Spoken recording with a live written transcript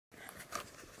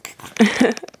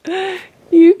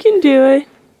You can do it.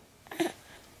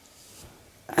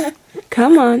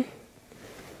 Come on.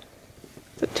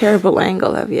 It's a terrible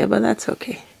angle of you, but that's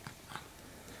okay.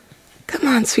 Come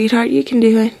on, sweetheart, you can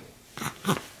do it.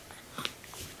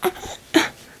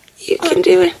 You can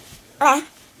do it.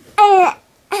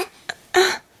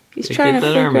 He's trying to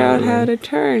figure out how to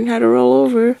turn, how to roll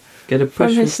over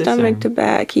from his stomach to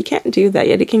back. He can't do that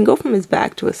yet. He can go from his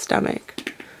back to his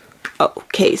stomach.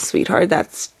 Okay, sweetheart,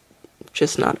 that's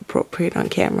just not appropriate on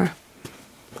camera.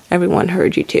 Everyone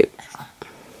heard you too.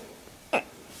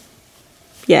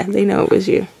 Yeah, they know it was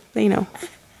you. They know.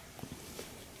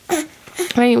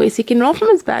 Anyways, he can roll from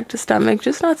his back to stomach,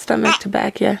 just not stomach to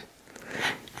back yet.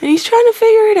 And he's trying to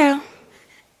figure it out.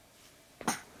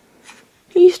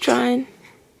 He's trying.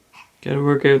 Gotta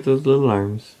work out those little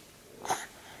arms.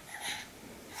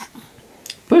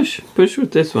 Push. Push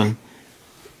with this one.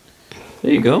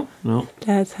 There you go. No.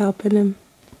 Dad's helping him.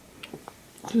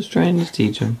 Just trying to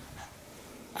teach him.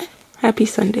 Happy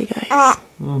Sunday, guys.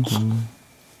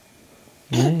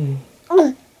 Hey.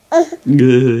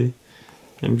 Good.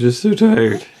 I'm just so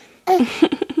tired.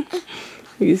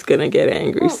 He's gonna get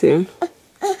angry soon.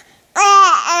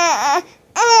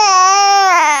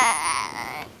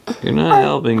 You're not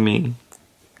helping me.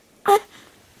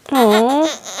 Aww.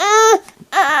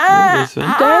 This one.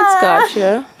 Dad's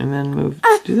gotcha. And then move.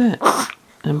 Do that.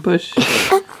 And push.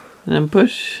 And then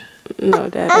push. No,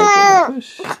 Dad doesn't.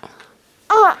 Push.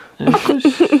 And push.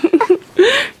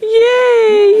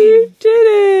 Yay! You did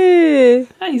it!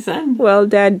 Hi, son. Well,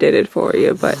 Dad did it for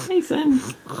you, but Hey, son.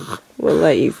 we'll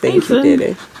let you think you did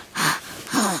it.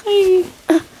 Hey.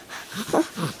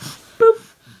 Boop.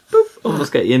 Boop.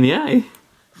 Almost got you in the eye.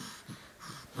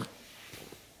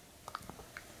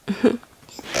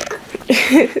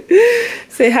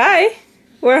 Say hi.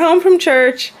 We're home from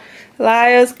church.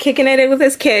 Elia's kicking it with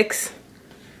his kicks.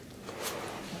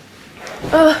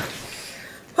 Oh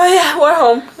yeah, we're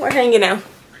home. We're hanging out.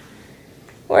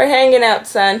 We're hanging out,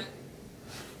 son.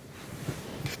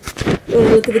 You want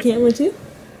to look at the camera too?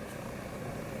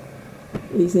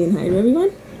 Are you saying hi to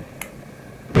everyone?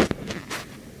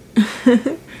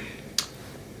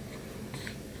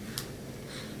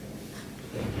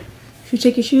 Should we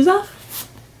take your shoes off?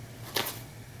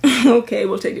 Okay,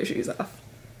 we'll take your shoes off.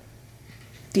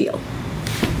 Deal.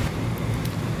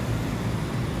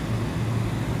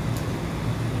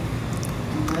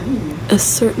 A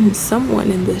certain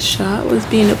someone in this shot was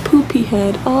being a poopy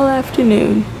head all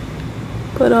afternoon,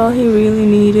 but all he really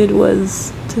needed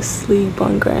was to sleep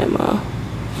on Grandma.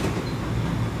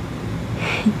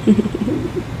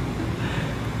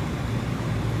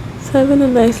 He's having a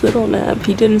nice little nap.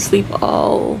 He didn't sleep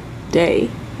all day.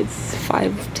 It's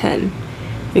 5:10.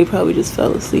 He probably just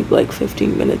fell asleep like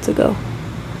 15 minutes ago.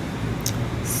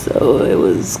 So it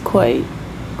was quite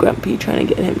grumpy trying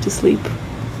to get him to sleep.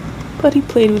 But he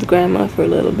played with Grandma for a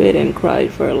little bit and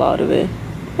cried for a lot of it,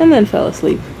 and then fell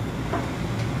asleep.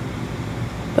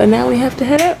 But now we have to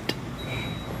head out.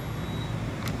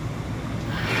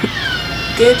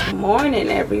 Good morning,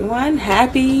 everyone.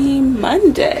 Happy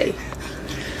Monday.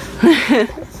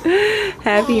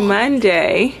 Happy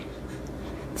Monday.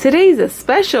 Today's a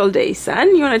special day,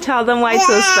 son. You want to tell them why it's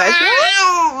so special?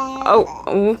 Oh,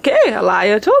 okay.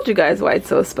 Elia told you guys why it's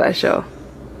so special.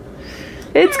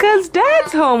 It's because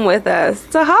Dad's home with us.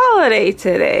 It's a holiday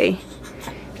today.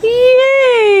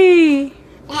 Yay!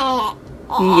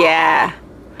 Yeah.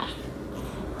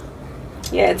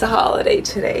 Yeah, it's a holiday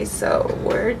today, so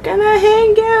we're gonna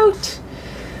hang out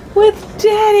with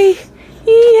Daddy.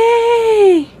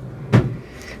 Yay!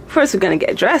 First, we're gonna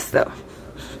get dressed, though.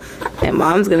 And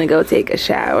Mom's gonna go take a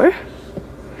shower.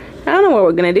 I don't know what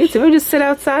we're gonna do. So we just sit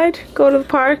outside, go to the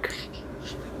park.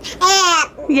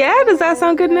 Yeah, does that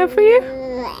sound good enough for you?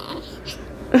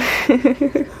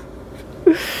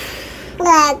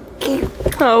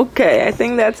 Okay, I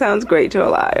think that sounds great to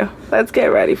Elia. Let's get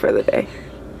ready for the day.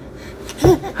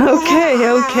 Okay,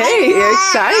 you're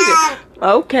excited.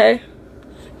 Okay.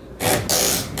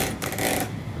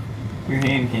 Your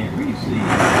hand can't reach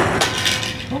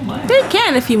these. Oh my. They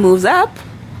can if he moves up.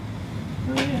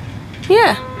 Oh yeah.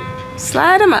 Yeah.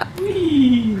 Slide him up.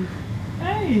 Whee.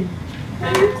 Hey.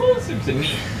 Now you're closer to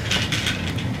me.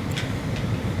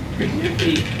 Bring your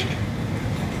feet.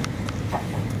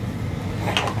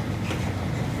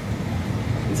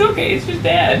 It's okay, it's just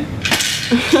Dad.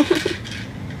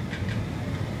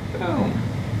 Boom.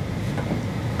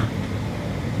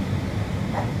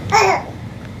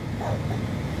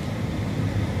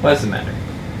 What's the matter?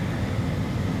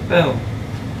 Boom.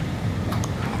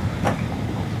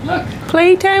 Look.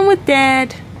 Playtime with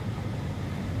Dad.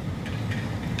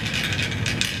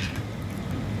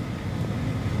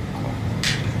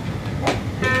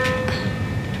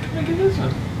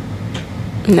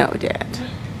 No, Dad.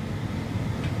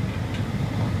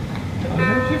 Don't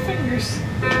hurt your fingers.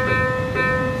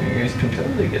 Fingers can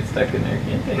totally get stuck in there,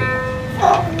 can't they?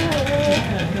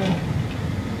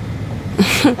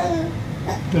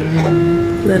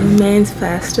 Little man's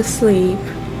fast asleep.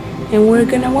 And we're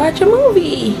gonna watch a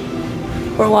movie.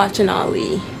 We're watching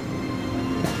Ali.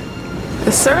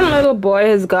 A certain little boy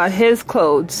has got his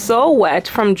clothes so wet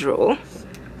from drool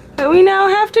that we now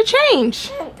have to change.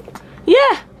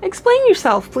 Yeah, explain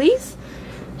yourself, please.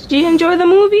 Did you enjoy the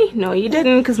movie? No, you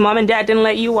didn't, because Mom and Dad didn't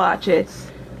let you watch it.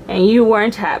 And you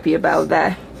weren't happy about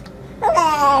that.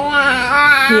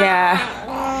 Yeah.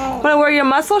 Wanna wear your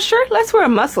muscle shirt? Let's wear a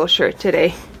muscle shirt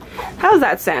today. How's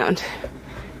that sound?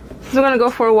 So we're gonna go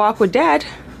for a walk with Dad.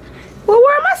 We'll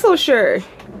wear a muscle shirt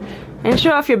and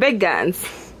show off your big guns.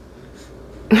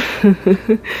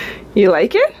 You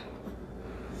like it?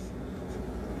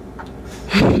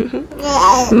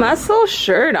 Muscle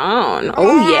shirt on.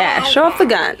 Oh yeah, show off the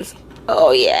guns.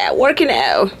 Oh yeah, working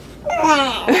out.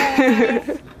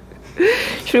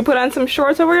 Should we put on some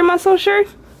shorts over your muscle shirt?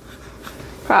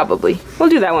 Probably. We'll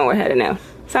do that when we're heading out.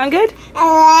 Sound good?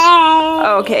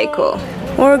 Okay, cool.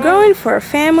 We're going for a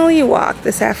family walk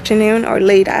this afternoon, or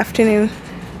late afternoon,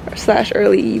 or /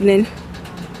 early evening.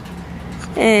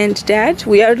 And Dad,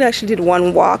 we actually did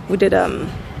one walk. We did a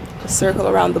circle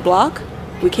around the block.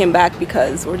 We came back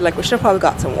because we're like, we should have probably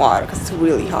got some water because it's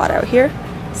really hot out here.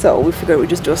 So we figured we'd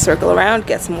just do a circle around,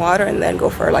 get some water, and then go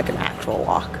for like an actual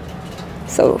walk.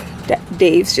 So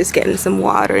Dave's just getting some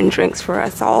water and drinks for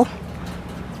us all.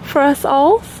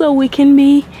 So we can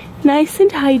be nice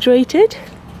and hydrated.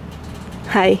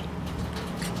 Hi.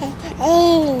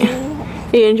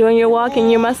 Are you enjoying your walk in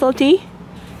your muscle tee?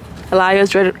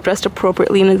 Elia's dressed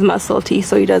appropriately in his muscle tee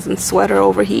so he doesn't sweat or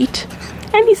overheat.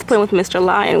 And he's playing with Mr.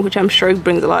 Lion, which I'm sure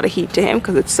brings a lot of heat to him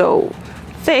because it's so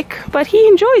thick. But he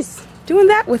enjoys doing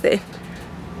that with it.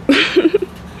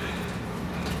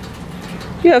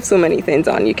 You have so many things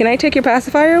on you. Can I take your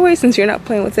pacifier away since you're not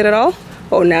playing with it at all?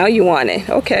 Oh, now you want it.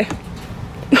 Okay.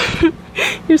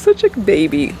 You're such a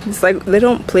baby. It's like they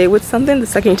don't play with something. The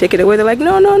second you take it away, they're like,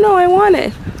 no, no, no, I want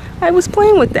it. I was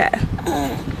playing with that.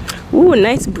 Ooh,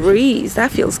 nice breeze.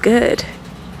 That feels good.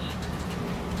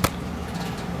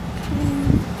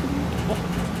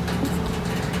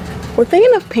 We're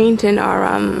thinking of painting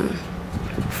our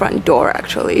front door,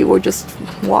 actually. We're just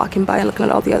walking by and looking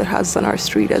at all the other houses on our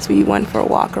street as we went for a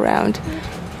walk around.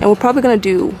 And we're probably going to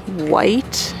do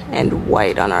white and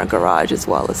white on our garage as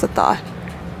well, as a thought.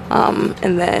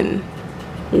 And then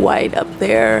white up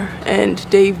there. And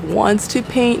Dave wants to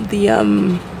paint the, I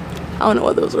don't know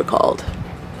what those are called.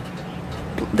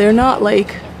 They're not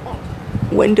like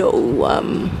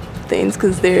window things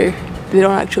because they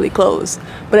don't actually close.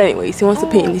 But anyways, he wants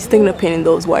to paint. He's thinking of painting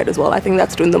those white as well. I think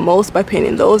that's doing the most by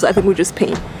painting those. I think we just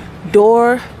paint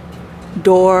door,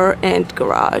 and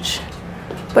garage.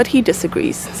 But he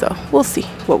disagrees, so we'll see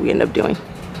what we end up doing.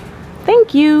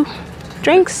 Thank you.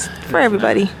 Drinks for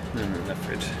everybody.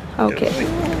 Okay.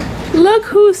 Look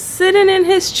who's sitting in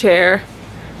his chair.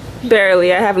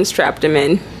 Barely. I haven't strapped him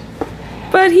in.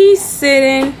 But he's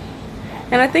sitting.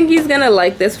 And I think he's gonna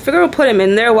like this. I figure we'll put him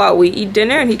in there while we eat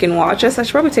dinner and he can watch us. I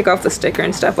should probably take off the sticker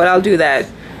and stuff, but I'll do that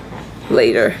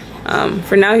later.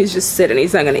 For now, he's just sitting.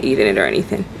 He's not gonna eat in it or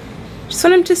anything. Just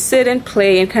want him to sit and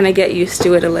play and kind of get used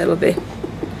to it a little bit.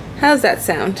 How's that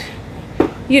sound?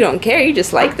 You don't care, you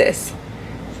just like this.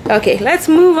 Okay, let's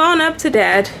move on up to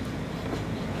Dad.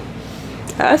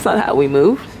 That's not how we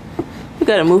move. We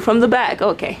gotta move from the back.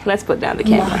 Okay, let's put down the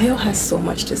camera. Mario has so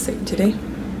much to say today.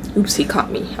 Oops, he caught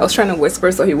me. I was trying to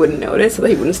whisper so he wouldn't notice, so that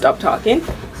he wouldn't stop talking.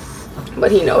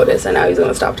 But he noticed, and now he's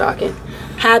gonna stop talking.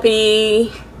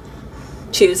 Happy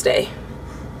Tuesday.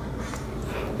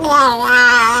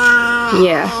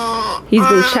 Yeah, he's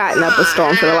been chatting up a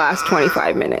storm for the last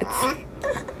 25 minutes.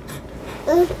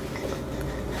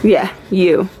 Yeah,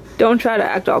 you. Don't try to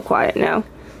act all quiet now.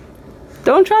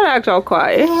 Don't try to act all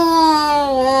quiet.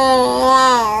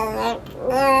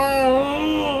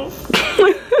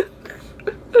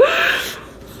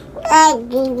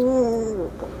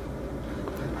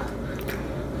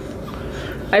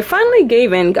 I finally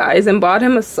gave in, guys, and bought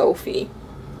him a Sophie.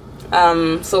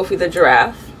 Sophie the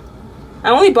giraffe. I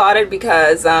only bought it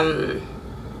because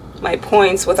my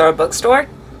points with our bookstore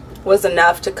was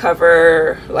enough to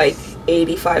cover like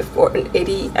 80, I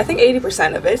think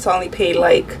 80% of it. So I only paid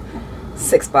like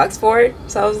 $6 for it.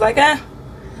 So I was like,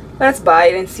 let's buy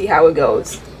it and see how it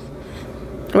goes.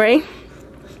 Right?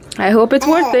 I hope it's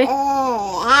worth it.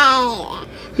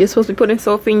 You're supposed to be putting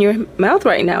Sophie in your mouth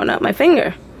right now, not my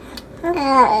finger.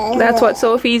 That's what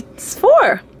Sophie's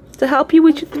for. to help you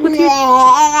with you?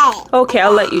 Okay,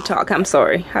 I'll let you talk. I'm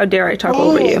sorry. How dare I talk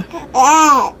over you?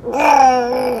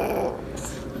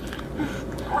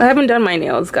 I haven't done my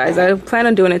nails, guys. I plan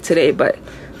on doing it today, but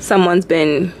someone's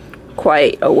been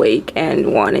quite awake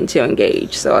and wanting to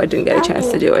engage, so I didn't get a chance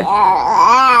to do it.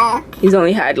 He's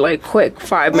only had like quick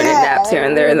 5-minute naps here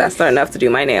and there, and that's not enough to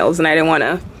do my nails, and I didn't want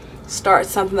to start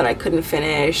something that I couldn't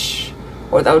finish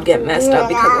or that would get messed up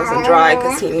because it wasn't dry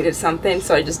because he needed something,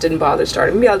 so I just didn't bother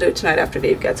starting. Maybe I'll do it tonight after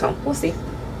Dave gets home. We'll see.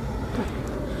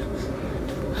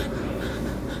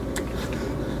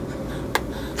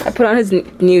 I put on his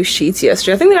new sheets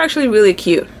yesterday. I think they're actually really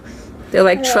cute. They're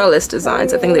like trellis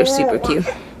designs. I think they're super cute.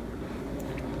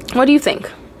 What do you think?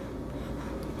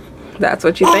 That's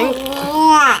what you think?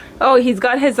 Oh, he's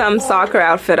got his soccer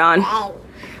outfit on.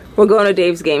 We're going to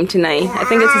Dave's game tonight. I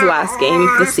think it's his last game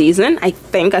of the season. I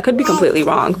think. I could be completely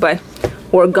wrong, but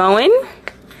we're going.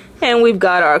 And we've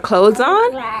got our clothes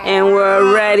on. And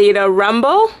we're ready to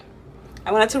rumble.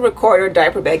 I wanted to record a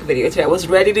diaper bag video today. I was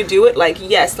ready to do it. Like,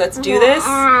 yes, let's do this.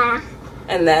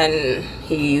 And then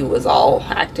he was all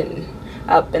acting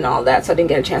up and all that, so I didn't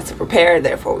get a chance to prepare.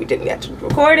 Therefore, we didn't get to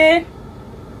record it.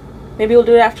 Maybe we'll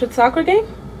do it after the soccer game?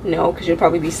 No, because you'll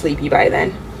probably be sleepy by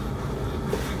then.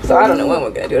 So I don't know when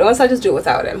we're going to do it. Unless I just do it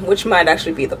without him, which might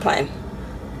actually be the plan.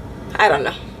 I don't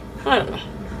know. I don't know.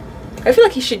 I feel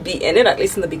like he should be in it, at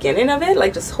least in the beginning of it.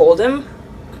 Like, just hold him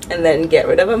and then get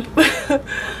rid of him.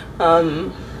 Or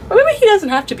maybe he doesn't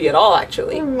have to be at all,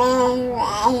 actually.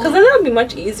 Because then that would be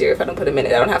much easier if I don't put him in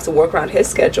it. I don't have to work around his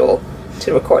schedule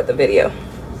to record the video.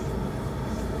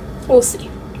 We'll see.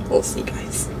 We'll see,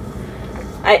 guys.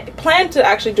 I plan to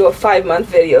actually do a 5-month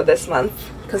video this month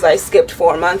because I skipped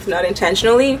 4 months, not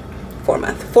intentionally. 4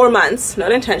 months,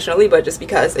 not intentionally, but just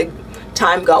because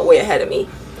time got way ahead of me.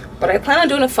 But I plan on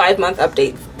doing a 5-month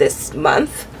update this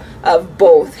month of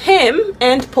both him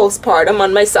and postpartum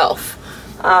on myself.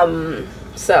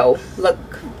 So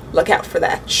look out for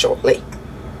that shortly.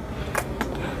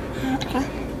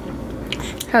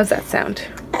 How's that sound?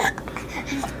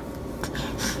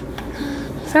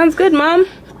 Sounds good, Mom.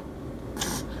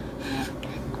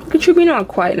 Look at you being all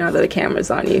quiet now that the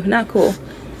camera's on you. Not cool.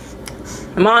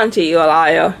 I'm on to you,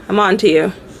 Alaya. I'm on to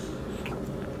you.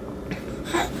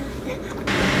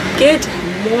 Good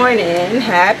morning.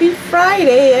 Happy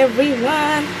Friday,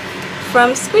 everyone.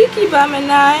 From Squeaky Bum and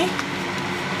I.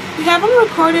 We haven't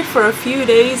recorded for a few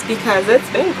days because it's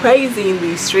been crazy in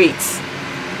these streets.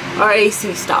 Our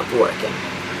AC stopped working.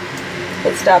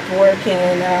 It stopped working,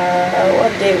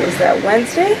 what day was that?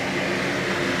 Wednesday?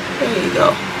 There you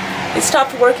go. It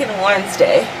stopped working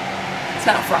Wednesday. It's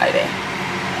not Friday.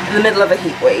 In the middle of a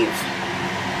heat wave.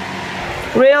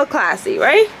 Real classy,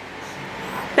 right?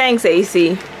 Thanks,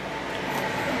 AC.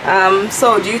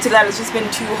 So due to that, it's just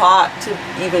been too hot to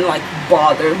even like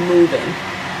bother moving.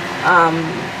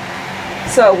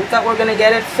 So we thought we were gonna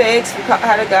get it fixed. We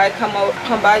had a guy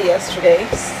come by yesterday,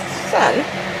 son,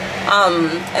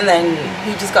 and then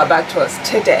he just got back to us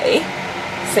today,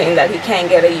 saying that he can't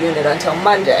get a unit until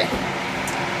Monday.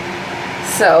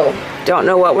 So don't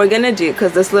know what we're gonna do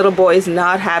because this little boy is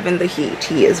not having the heat.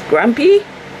 He is grumpy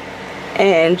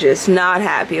and just not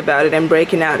happy about it and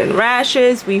breaking out in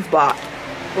rashes. We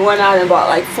went out and bought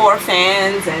like 4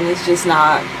 fans, and it's just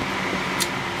not.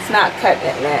 It's not cutting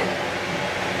it, man.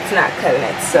 Not cutting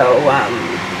it. So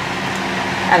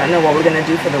I don't know what we're gonna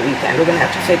do for the weekend. We're gonna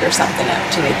have to figure something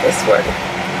out to make this work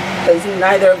because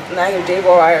neither Dave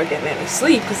or I are getting any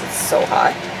sleep because it's so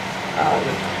hot.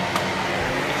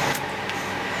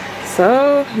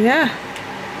 So yeah,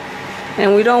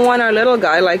 and we don't want our little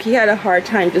guy, like, he had a hard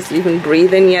time just even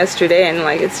breathing yesterday, and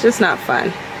like it's just not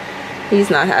fun. He's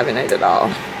not having it at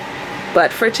all.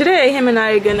 But for today, him and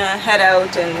I are gonna head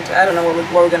out, and I don't know where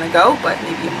we're gonna go, but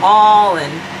maybe a mall.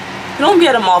 And we don't be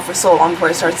at a mall for so long before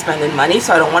I start spending money,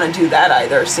 so I don't want to do that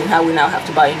either, seeing how we now have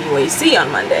to buy a new AC on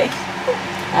Monday.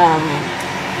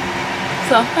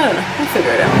 So I don't know, we'll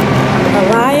figure it out.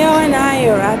 Alayo and I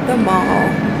are at the mall.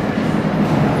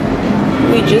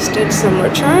 We just did some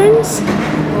returns.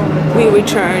 We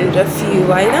returned a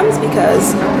few items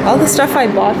because all the stuff I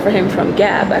bought for him from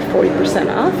Gap at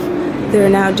 40% off, they're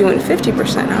now doing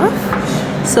 50%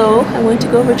 off. So I went to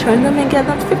go return them and get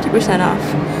them 50%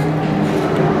 off.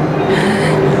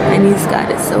 And he's got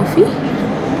his Sophie.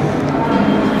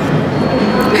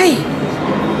 Hey!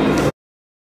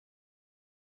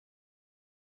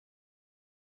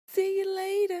 See you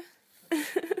later.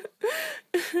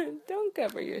 Don't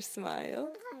cover your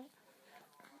smile.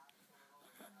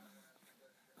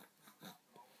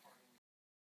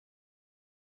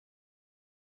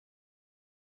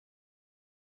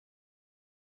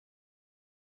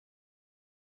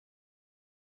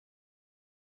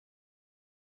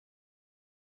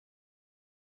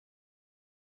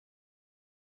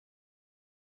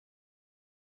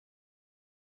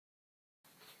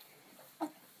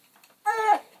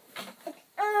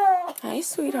 Hi,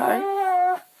 sweetheart.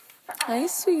 Hi,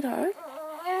 sweetheart.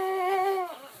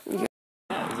 Is it,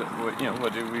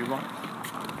 what do we want?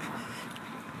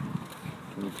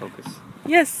 Can you focus?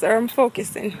 Yes, sir, I'm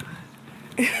focusing.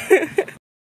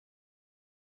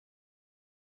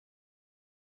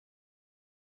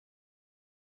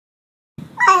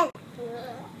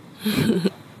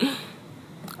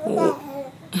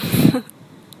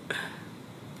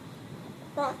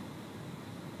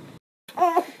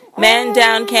 Man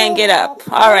down, can't get up.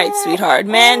 All right, sweetheart,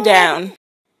 man down.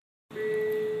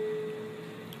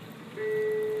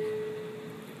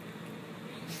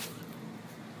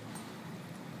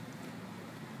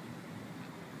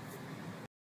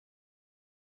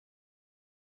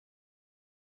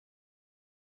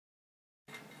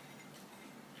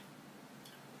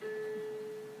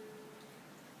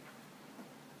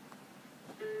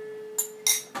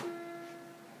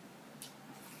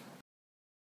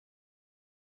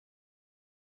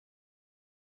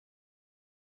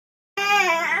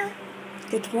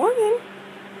 Good morning.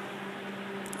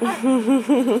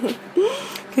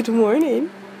 Good morning.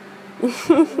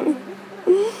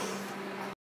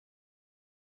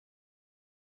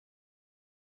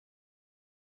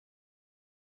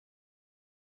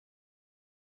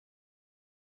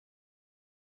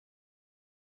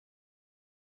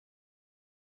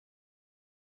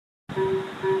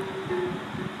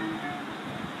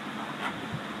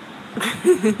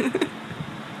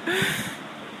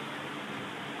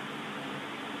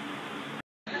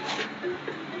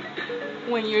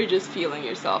 When you're just feeling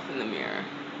yourself in the mirror.